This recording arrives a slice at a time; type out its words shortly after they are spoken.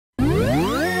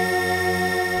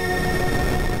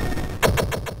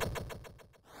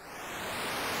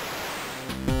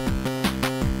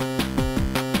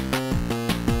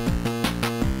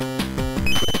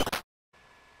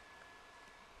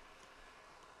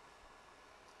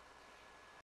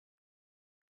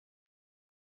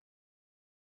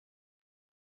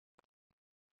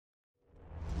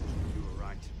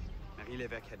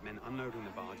L'évêque had men unloading the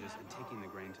barges and taking the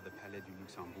grain to the Palais du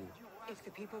Luxembourg. If the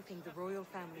people think the royal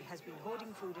family has been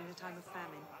hoarding food in a time of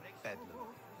famine... Bedlam.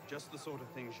 Just the sort of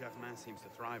thing Germain seems to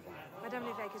thrive on. Madame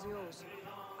L'évêque is yours.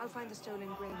 I'll find the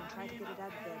stolen grain and try to get it out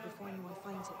of there before anyone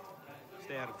finds it.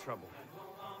 Stay out of trouble.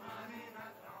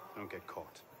 Don't get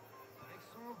caught.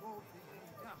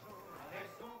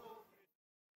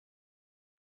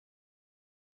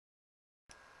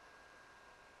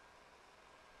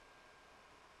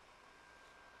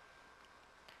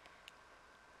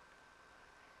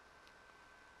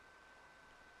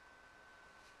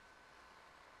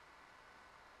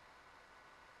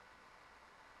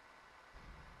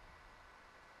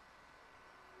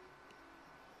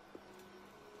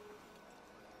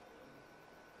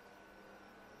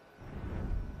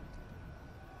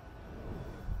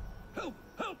 Help!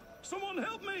 Help! Someone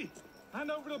help me!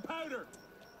 Hand over the powder!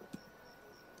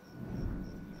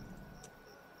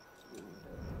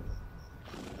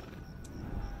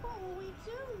 What will we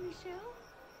do, Michel?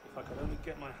 If I could only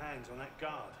get my hands on that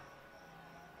guard.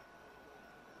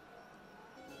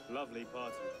 Lovely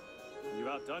party. You've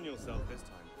outdone yourself this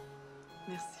time.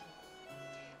 Merci.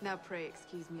 Now pray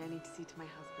excuse me, I need to see to my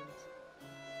husband.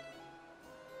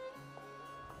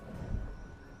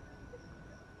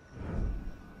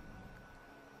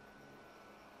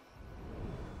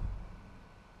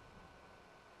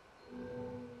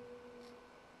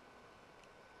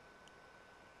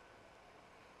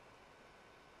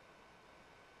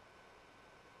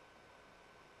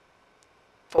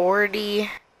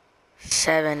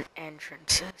 "47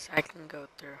 entrances I can go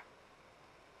through.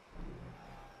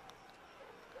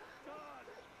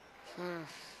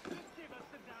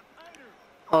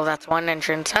 Well, that's one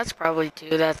entrance. That's probably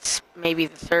two. That's maybe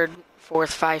the third,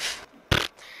 fourth, fifth.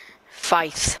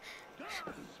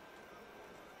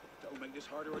 Don't make this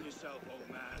harder on yourself, old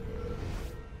man.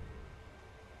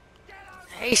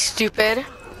 Hey, stupid.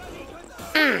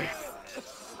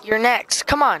 You're next.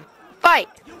 Come on. Fight.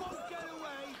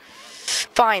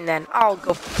 Fine, then. I'll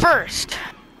go first.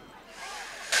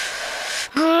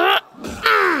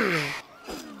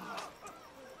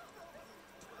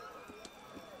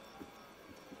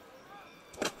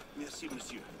 Merci,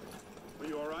 monsieur. Are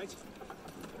you all right?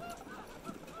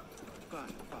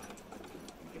 Fine, fine.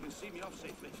 You can see me off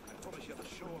safely. I promise you the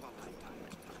shore of a lifetime.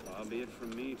 Far be it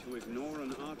from me to ignore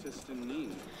an artist in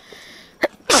need.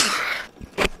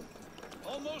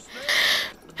 Almost there.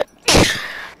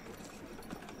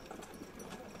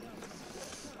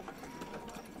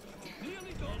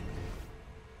 Nearly done.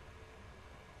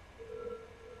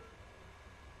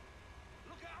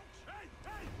 Look out! Hey,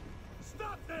 hey!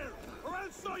 Stop there, or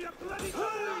I'll saw you bloody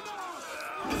food!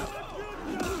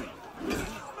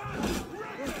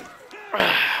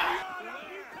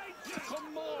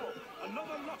 Come more!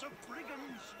 Another lot of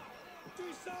brigands!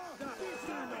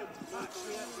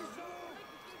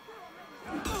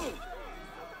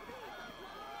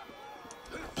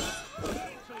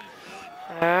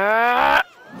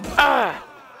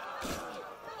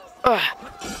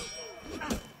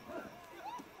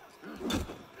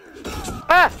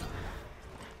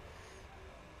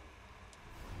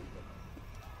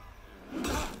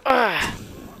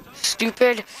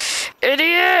 Stupid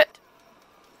idiot!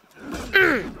 That's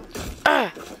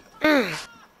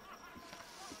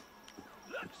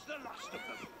the last of them.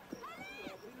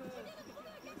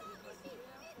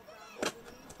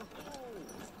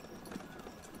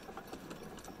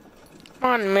 Come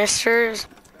on, misters.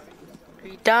 Are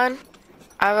you done?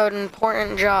 I have an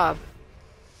important job.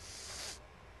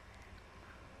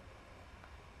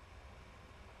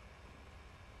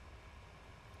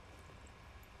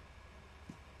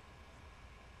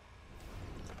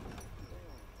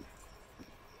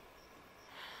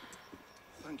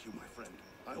 Thank you, my friend.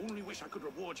 I only wish I could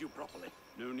reward you properly.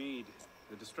 No need.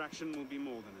 The distraction will be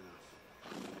more than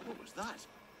enough. What was that?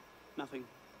 Nothing.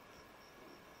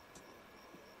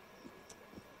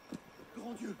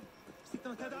 Grand Dieu! C'est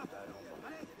un cadavre!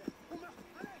 Allez! On meurt!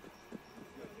 Allez!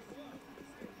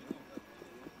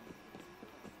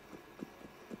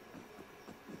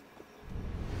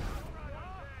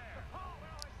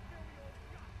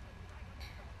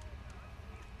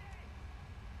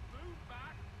 Move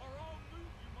back, or I'll move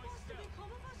you What's to myself.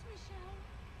 become of us, Michel?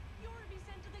 You're to be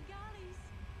sent to the galleys.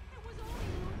 It was all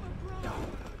you were broke.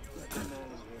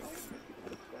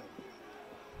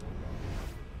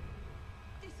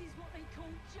 This is what they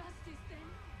call justice, then?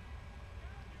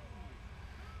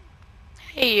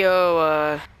 Hey,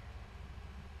 yo,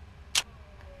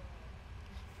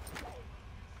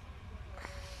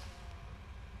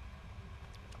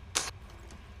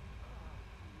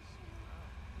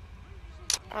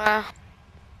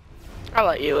 I'll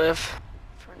let you live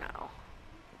for now.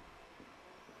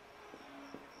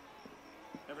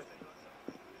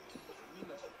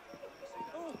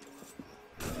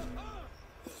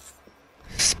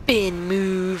 Spin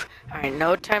move. Alright,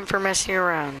 no time for messing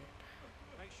around.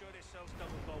 Make sure this cell's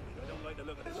double bolted. I don't like the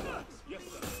look of this place. Yes,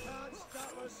 sir. Can't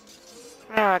stop us.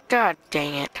 Ah, god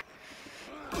dang it.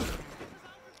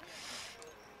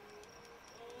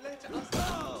 Let us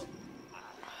go.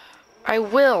 I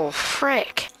will,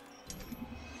 frick.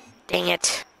 Dang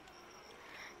it.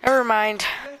 Never mind.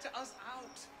 Let us out.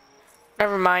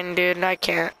 Never mind, dude. I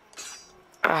can't.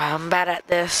 I'm bad at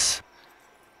this.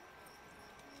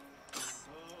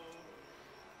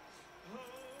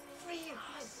 Free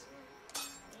us.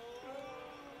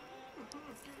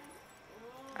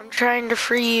 I'm trying to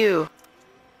free you.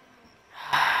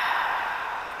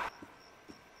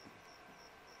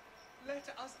 Let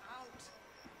us out.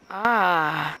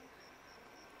 Ah.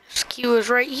 This key is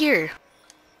right here.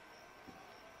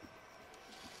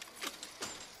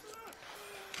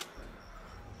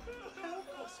 Help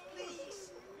us,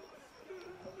 please.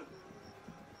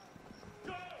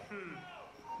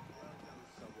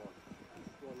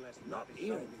 Not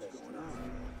hearing what's going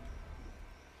on.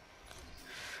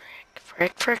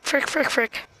 Frick, frick, frick, frick,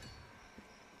 frick.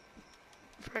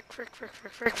 Frick, frick, frick,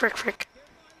 frick, frick, frick, frick.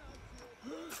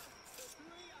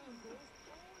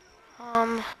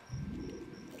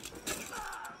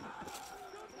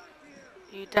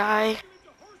 You die.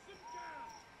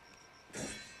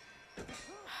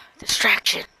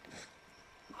 Distraction.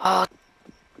 Oh,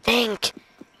 thank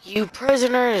you,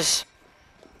 prisoners.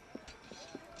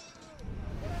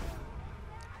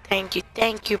 Thank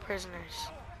you, prisoners.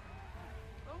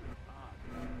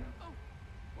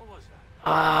 What was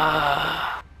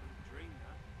that? Dream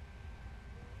that.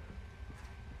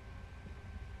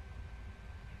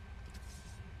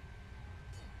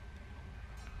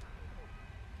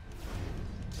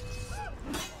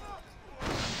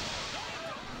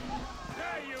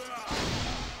 There you are.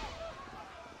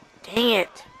 Dang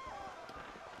it.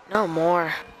 No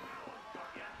more.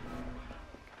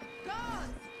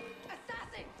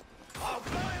 I'll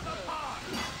blow him apart.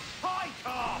 Hi,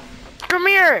 car. Come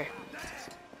here.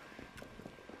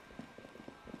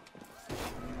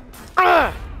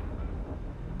 Ah!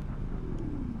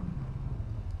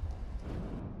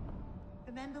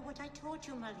 Remember what I taught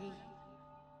you, Marie?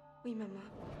 Oui, Mama.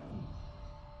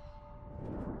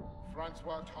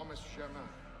 Francois Thomas Germain,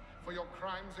 for your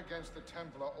crimes against the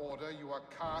Templar Order, you are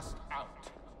cast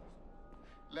out.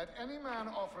 Let any man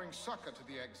offering succor to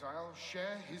the exile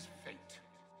share his fate.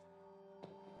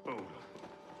 Fool.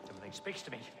 Something speaks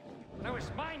to me. No,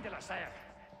 it's mine, de la Serre.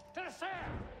 De la Serre!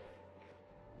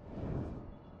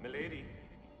 Milady,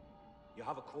 you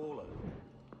have a caller.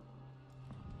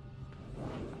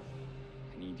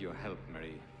 I need your help,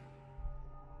 Marie.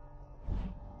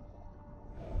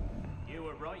 You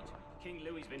were right. King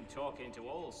Louis's been talking to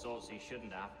all sorts he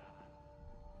shouldn't have.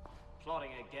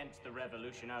 Plotting against the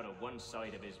revolution out of one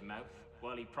side of his mouth,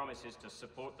 while he promises to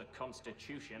support the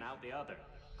Constitution out the other.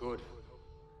 Good.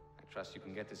 I trust you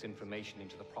can get this information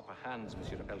into the proper hands,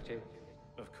 Monsieur le Pelletier.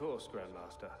 Of course,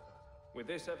 Grandmaster. With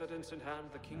this evidence in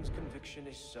hand, the King's conviction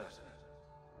is certain.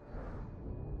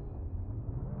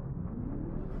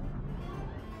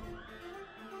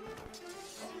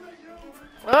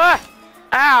 Ah!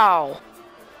 Ow!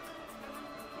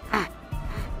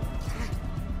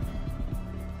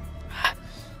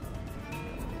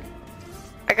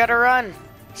 I gotta run.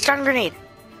 Stun grenade.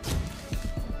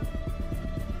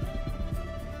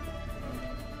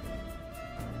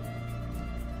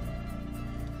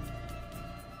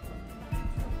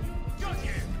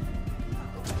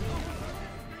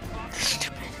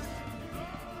 Stupid.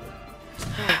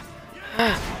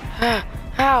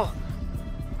 Ow!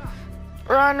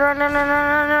 Run, run, run, run,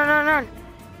 run, run, run, run,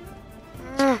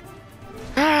 run.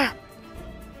 Ah.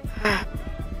 Ah.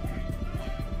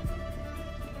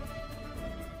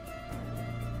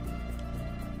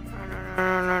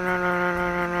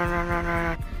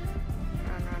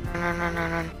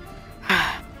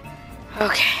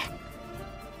 Okay.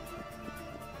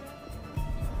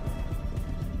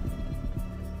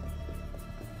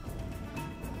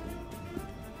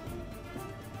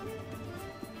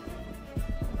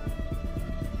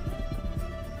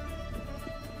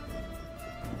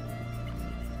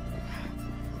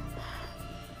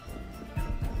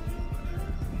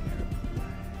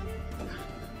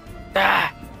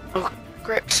 Ah! Oh,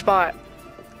 grip spot.